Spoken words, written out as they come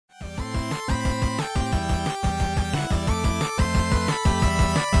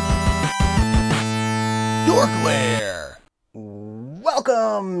Dorklair.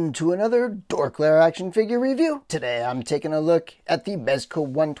 Welcome to another Dorklair action figure review. Today I'm taking a look at the Mezco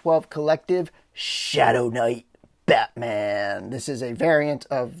 112 Collective Shadow Knight Batman. This is a variant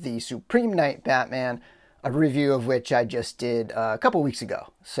of the Supreme Knight Batman, a review of which I just did a couple weeks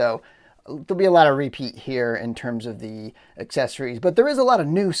ago. So there'll be a lot of repeat here in terms of the accessories, but there is a lot of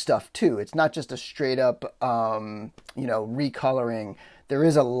new stuff too. It's not just a straight up, recoloring. There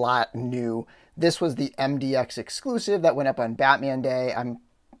is a lot new. This was the MDX exclusive that went up on Batman Day. I'm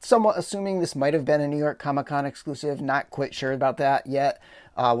somewhat assuming this might have been a New York Comic Con exclusive. Not quite sure about that yet.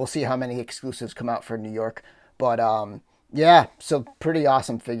 We'll see how many exclusives come out for New York. But yeah, so pretty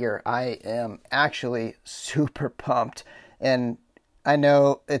awesome figure. I am actually super pumped. And I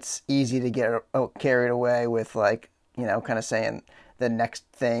know it's easy to get carried away with, like, kind of saying the next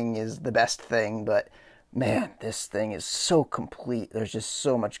thing is the best thing. But man, this thing is so complete. There's just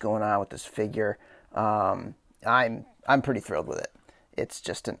so much going on with this figure. I'm pretty thrilled with it. It's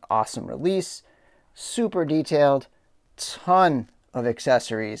just an awesome release, super detailed, ton of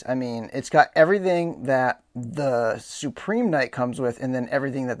accessories. I mean, it's got everything that the Supreme Knight comes with, and then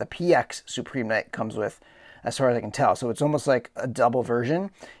everything that the PX Supreme Knight comes with, as far as I can tell. So it's almost like a double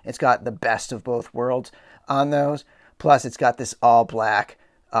version. It's got the best of both worlds on those. Plus, it's got this all black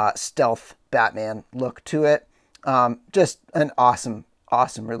stealth Batman look to it. Just an awesome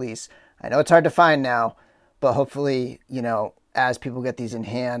release. I know it's hard to find now, but hopefully, as people get these in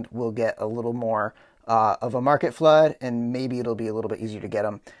hand, we'll get a little more of a market flood, and maybe it'll be a little bit easier to get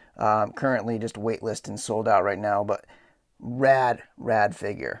them. Currently just waitlist and sold out right now, but rad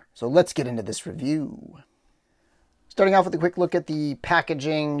figure. So let's get into this review. Starting off with a quick look at the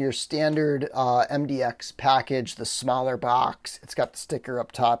packaging, your standard MDX package, the smaller box. It's got the sticker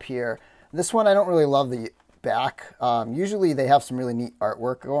up top here. This one, I don't really love the back. Usually they have some really neat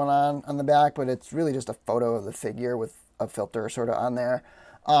artwork going on the back, but it's really just a photo of the figure with a filter sort of on there.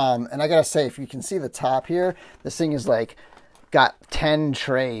 And I gotta say, if you can see the top here, this thing is like got 10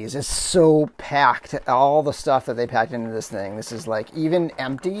 trays. It's so packed, all the stuff that they packed into this thing. This is like even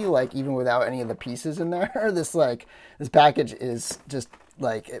empty, like even without any of the pieces in there. This package is just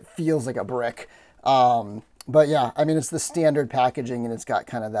like, it feels like a brick. But yeah, I mean, it's the standard packaging, and it's got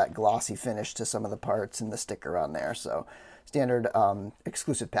kind of that glossy finish to some of the parts and the sticker on there. So standard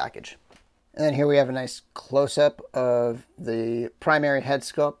exclusive package. And then here we have a nice close-up of the primary head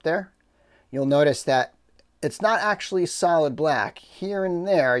sculpt there. You'll notice that it's not actually solid black. Here and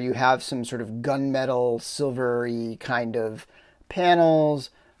there you have some sort of gunmetal, silvery kind of panels.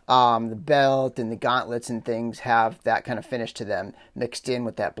 The belt and the gauntlets and things have that kind of finish to them mixed in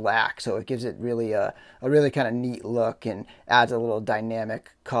with that black. So it gives it really a really kind of neat look and adds a little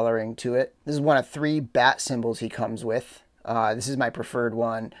dynamic coloring to it. This is one of 3 bat symbols he comes with. This is my preferred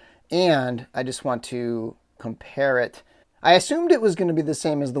one. And I just want to compare it. I assumed it was going to be the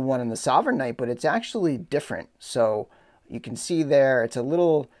same as the one in the Sovereign Knight, but it's actually different. So you can see there, it's a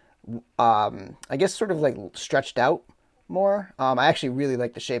little, I guess sort of like stretched out more. I actually really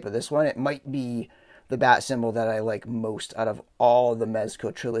like the shape of this one. It might be the bat symbol that I like most out of all the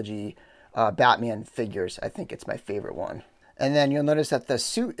Mezco trilogy Batman figures. I think it's my favorite one. And then you'll notice that the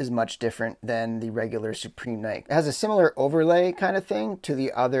suit is much different than the regular Supreme Knight. It has a similar overlay kind of thing to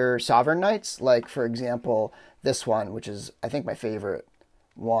the other Sovereign Knights, like, for example, this one, which is, I think, my favorite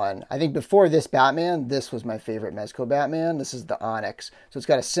one. I think before this Batman, this was my favorite Mezco Batman. This is the Onyx. So it's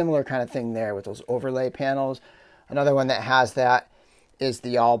got a similar kind of thing there with those overlay panels. Another one that has that is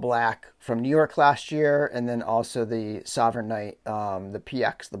the all black from New York last year, and then also the Sovereign Knight, the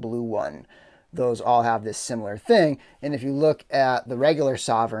PX, the blue one. Those all have this similar thing. And if you look at the regular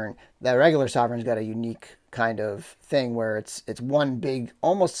Sovereign, that regular Sovereign's got a unique kind of thing where it's one big,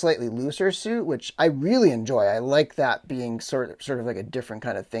 almost slightly looser suit, which I really enjoy. I like that being sort of like a different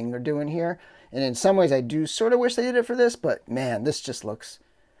kind of thing they're doing here. And in some ways I do sort of wish they did it for this, but man, this just looks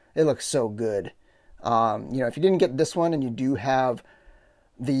so good. If you didn't get this one and you do have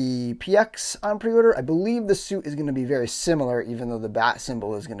the PX on pre-order, I believe the suit is going to be very similar, even though the bat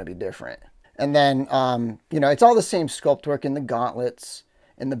symbol is going to be different. And then, it's all the same sculpt work in the gauntlets,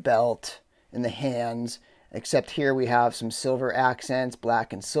 in the belt, in the hands, except here we have some silver accents,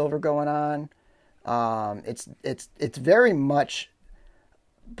 black and silver going on. It's very much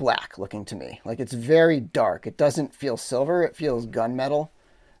black looking to me. Like, it's very dark. It doesn't feel silver. It feels gunmetal.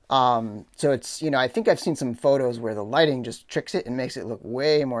 So it's, I think I've seen some photos where the lighting just tricks it and makes it look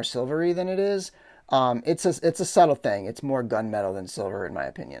way more silvery than it is. It's a subtle thing. It's more gunmetal than silver, in my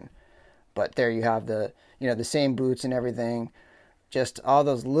opinion. But there you have the same boots and everything. Just all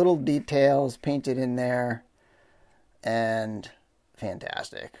those little details painted in there. And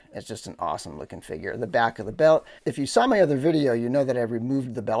fantastic. It's just an awesome looking figure. The back of the belt. If you saw my other video, you know that I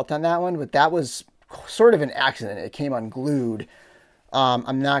removed the belt on that one, but that was sort of an accident. It came unglued.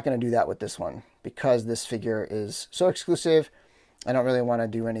 I'm not going to do that with this one because this figure is so exclusive. I don't really want to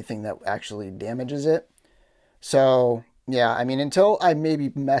do anything that actually damages it. So yeah, I mean, until I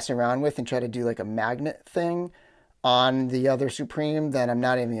maybe mess around with and try to do like a magnet thing on the other Supreme, then I'm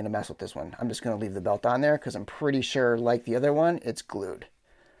not even going to mess with this one. I'm just going to leave the belt on there because I'm pretty sure, like the other one, it's glued.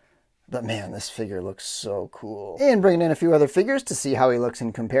 But man, this figure looks so cool. And bringing in a few other figures to see how he looks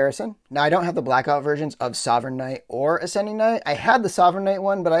in comparison. Now, I don't have the blackout versions of Sovereign Knight or Ascending Knight. I had the Sovereign Knight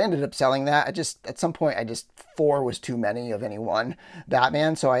one, but I ended up selling that. At some point, 4 was too many of any one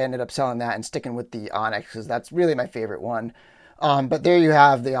Batman, so I ended up selling that and sticking with the Onyx because that's really my favorite one. But there you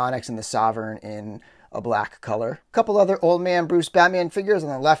have the Onyx and the Sovereign in a black color. A couple other Old Man Bruce Batman figures. On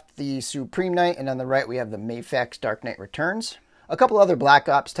the left, the Supreme Knight, and on the right, we have the Mafex Dark Knight Returns. A couple other Black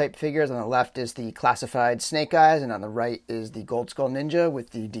Ops type figures. On the left is the classified Snake Eyes, and on the right is the Gold Skull Ninja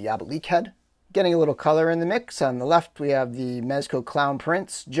with the Diabolique head. Getting a little color in the mix. On the left, we have the Mezco Clown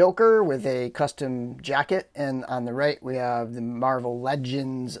Prince Joker with a custom jacket, and on the right, we have the Marvel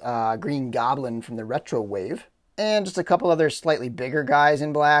Legends Green Goblin from the Retro Wave. And just a couple other slightly bigger guys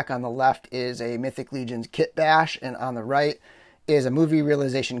in black. On the left is a Mythic Legions Kit Bash, and on the right is a movie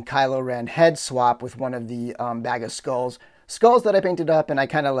realization Kylo Ren head swap with one of the Bag of Skulls that I painted up, and I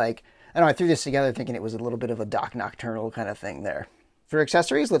kind of I threw this together thinking it was a little bit of a Doc Nocturnal kind of thing there. For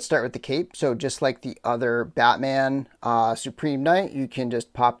accessories, let's start with the cape. So just like the other Batman Supreme Knight, you can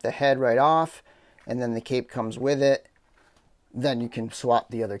just pop the head right off, and then the cape comes with it. Then you can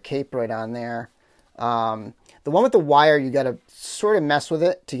swap the other cape right on there. The one with the wire, you got to sort of mess with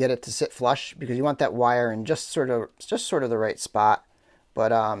it to get it to sit flush because you want that wire in just sort of the right spot.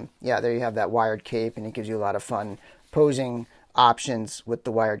 But yeah, there you have that wired cape, and it gives you a lot of fun posing options with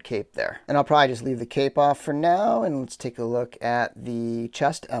the wired cape there. And I'll probably just leave the cape off for now, and let's take a look at the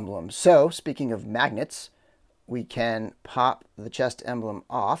chest emblem. So speaking of magnets, we can pop the chest emblem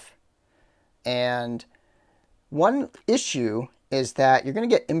off, and one issue is that you're going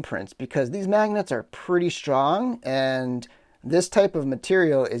to get imprints because these magnets are pretty strong, and this type of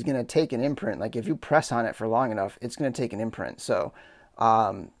material is going to take an imprint. Like if you press on it for long enough, it's going to take an imprint. So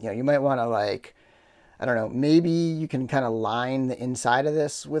you might want to I don't know, maybe you can kind of line the inside of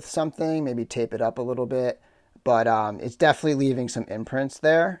this with something, maybe tape it up a little bit, but it's definitely leaving some imprints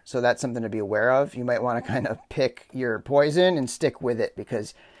there, so that's something to be aware of. You might want to kind of pick your poison and stick with it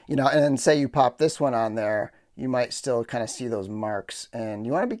because, and then say you pop this one on there, you might still kind of see those marks, and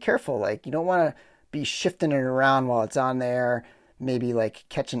you want to be careful. You don't want to be shifting it around while it's on there, maybe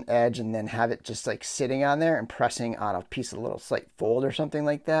catch an edge and then have it just sitting on there and pressing on a piece of little slight fold or something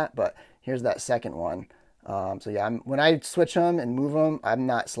like that. But here's that second one. So yeah, when I switch them and move them, I'm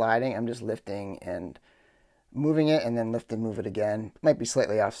not sliding. I'm just lifting and moving it, and then lift and move it again. Might be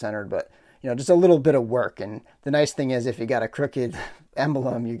slightly off-centered, but just a little bit of work. And the nice thing is if you got a crooked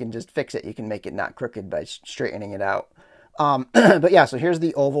emblem, you can just fix it. You can make it not crooked by straightening it out. But yeah, so here's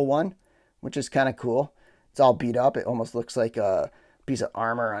the oval one, which is kind of cool. It's all beat up. It almost looks like a piece of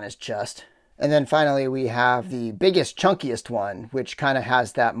armor on his chest. And then finally, we have the biggest, chunkiest one, which kind of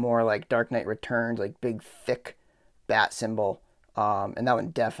has that more Dark Knight Returns, big, thick bat symbol. And that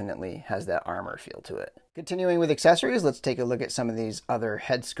one definitely has that armor feel to it. Continuing with accessories, let's take a look at some of these other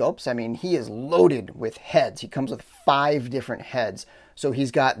head sculpts. I mean, he is loaded with heads. He comes with 5 different heads. So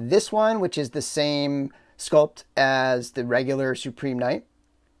he's got this one, which is the same sculpt as the regular Supreme Knight.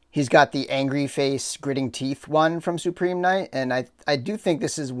 He's got the angry face, gritting teeth one from Supreme Knight, and I do think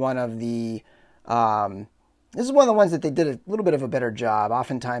this is one of the ones that they did a little bit of a better job.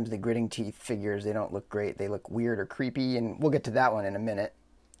 Oftentimes the gritting teeth figures, they don't look great. They look weird or creepy, and we'll get to that one in a minute.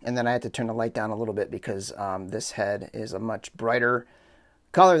 And then I had to turn the light down a little bit because this head is a much brighter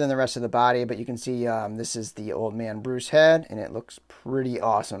color than the rest of the body, but you can see this is the Old Man Bruce head, and it looks pretty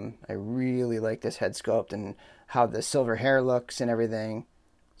awesome. I really like this head sculpt and how the silver hair looks and everything.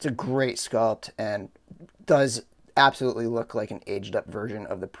 It's a great sculpt and does absolutely look like an aged up version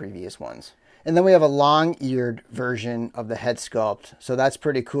of the previous ones. And then we have a long-eared version of the head sculpt. So that's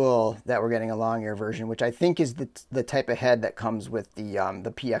pretty cool that we're getting a long-ear version, which I think is the type of head that comes with the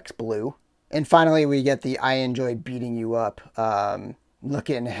PX Blue. And finally, we get the I enjoy beating you up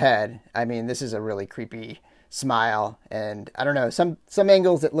looking head. I mean, this is a really creepy smile, and I don't know, some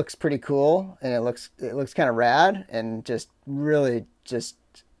angles it looks pretty cool, and it looks kind of rad, and just really just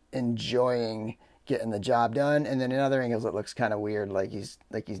enjoying getting the job done. And then in other angles it looks kind of weird, like he's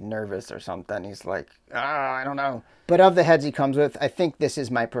nervous or something. He's I don't know. But of the heads he comes with, I think this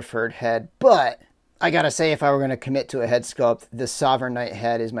is my preferred head, but I gotta say, if I were gonna commit to a head sculpt, the Sovereign Knight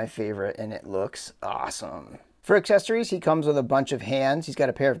head is my favorite, and it looks awesome. For accessories, he comes with a bunch of hands. He's got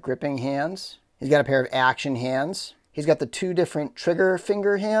a pair of gripping hands. He's got a pair of action hands. He's got the 2 different trigger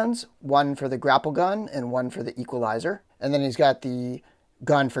finger hands, one for the grapple gun and one for the equalizer. And then he's got the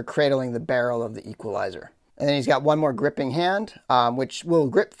gun for cradling the barrel of the equalizer. And then he's got one more gripping hand, which will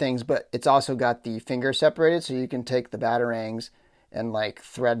grip things, but it's also got the finger separated, so you can take the batarangs and like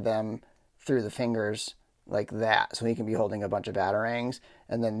thread them through the fingers like that. So he can be holding a bunch of batarangs.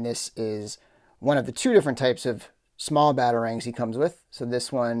 And then this is one of the 2 different types of small batarangs he comes with. So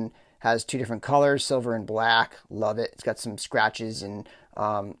this one has 2 different colors, silver and black. Love it. It's got some scratches and,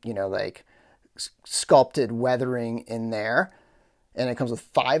 you know, like sculpted weathering in there. And it comes with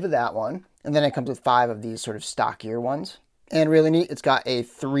 5 of that one. And then it comes with 5 of these sort of stockier ones. And really neat, it's got a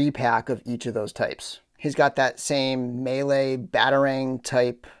 3-pack of each of those types. He's got that same melee batarang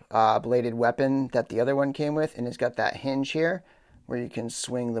type bladed weapon that the other one came with. And it's got that hinge here where you can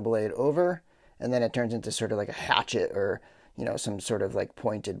swing the blade over. And then it turns into sort of like a hatchet or, you know, some sort of like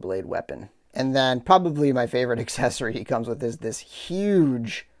pointed blade weapon. And then probably my favorite accessory he comes with is this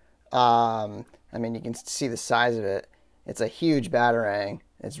huge, I mean, you can see the size of it. It's a huge batarang.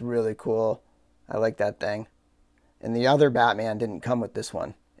 It's really cool. I like that thing. And the other Batman didn't come with this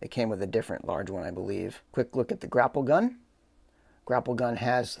one. It came with a different large one, I believe. Quick look at the grapple gun. Grapple gun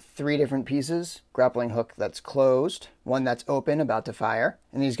has 3 different pieces. Grappling hook that's closed, one that's open, about to fire.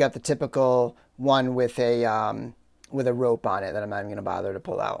 And he's got the typical one with a rope on it that I'm not even going to bother to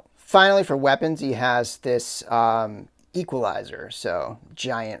pull out. Finally, for weapons, he has this equalizer, so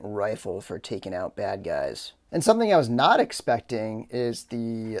giant rifle for taking out bad guys. And something I was not expecting is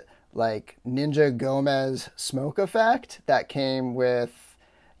the like Ninja Gomez smoke effect that came with,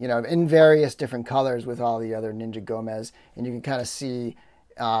 you know, in various different colors with all the other Ninja Gomez. And you can kind of see,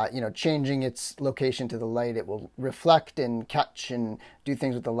 you know, changing its location to the light, it will reflect and catch and do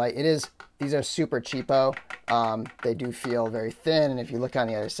things with the light. These are super cheapo. They do feel very thin. And if you look on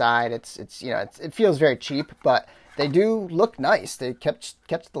the other side, it's you know, it feels very cheap, but they do look nice. They catch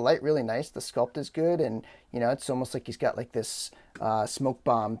the light really nice. The sculpt is good. And, you know, it's almost like he's got like this smoke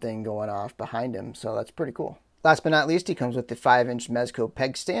bomb thing going off behind him. So that's pretty cool. Last but not least, he comes with the 5-inch Mezco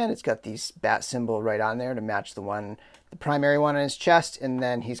peg stand. It's got the bat symbol right on there to match the primary one on his chest. And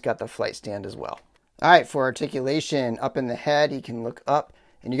then he's got the flight stand as well. All right, for articulation, up in the head, he can look up.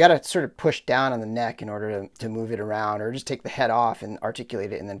 And you got to sort of push down on the neck in order to move it around. Or just take the head off and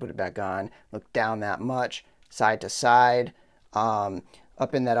articulate it and then put it back on. Look down that much, side to side.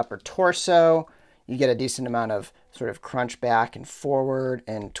 Up in that upper torso, you get a decent amount of sort of crunch back and forward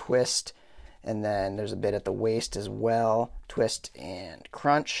and twist. And then there's a bit at the waist as well, twist and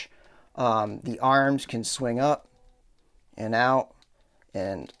crunch. The arms can swing up and out,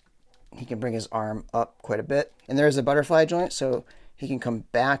 and he can bring his arm up quite a bit. And there's a butterfly joint, so he can come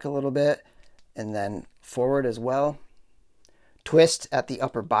back a little bit and then forward as well. Twist at the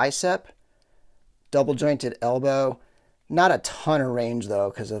upper bicep, double jointed elbow. Not a ton of range though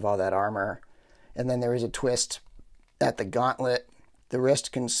because of all that armor. And then there is a twist at the gauntlet. The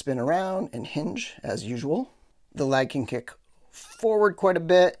wrist can spin around and hinge as usual. The leg can kick forward quite a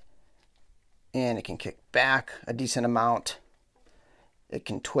bit, and it can kick back a decent amount. It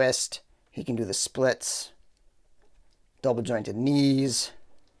can twist. He can do the splits, double jointed knees.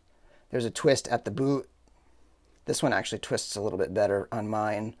 There's a twist at the boot. This one actually twists a little bit better on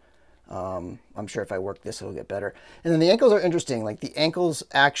mine. I'm sure if I work this, it'll get better. And then the ankles are interesting. Like the ankles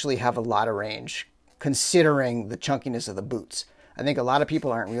actually have a lot of range considering the chunkiness of the boots. I think a lot of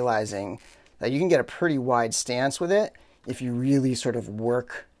people aren't realizing that you can get a pretty wide stance with it if you really sort of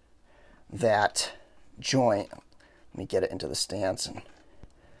work that joint. Let me get it into the stance.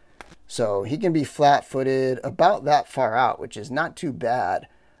 So he can be flat-footed about that far out, which is not too bad.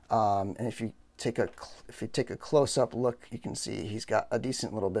 And if you take a close-up look, you can see he's got a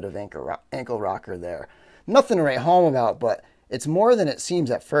decent little bit of ankle rocker there. Nothing to write home about, but it's more than it seems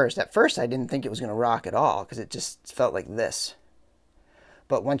at first. At first, I didn't think it was going to rock at all because it just felt like this.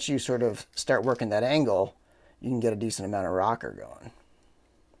 But once you sort of start working that angle, you can get a decent amount of rocker going.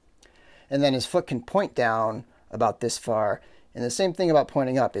 And then his foot can point down about this far. And the same thing about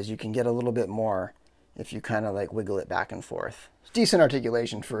pointing up is you can get a little bit more if you kind of like wiggle it back and forth. It's decent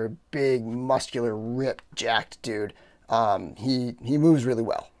articulation for a big, muscular, ripped, jacked dude. He moves really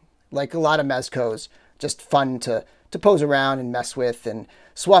well. Like a lot of Mezcos, just fun to pose around and mess with and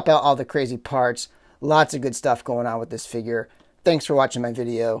swap out all the crazy parts. Lots of good stuff going on with this figure. Thanks for watching my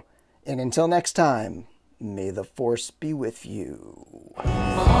video, and until next time, may the force be with you.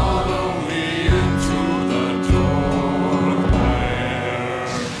 Follow me.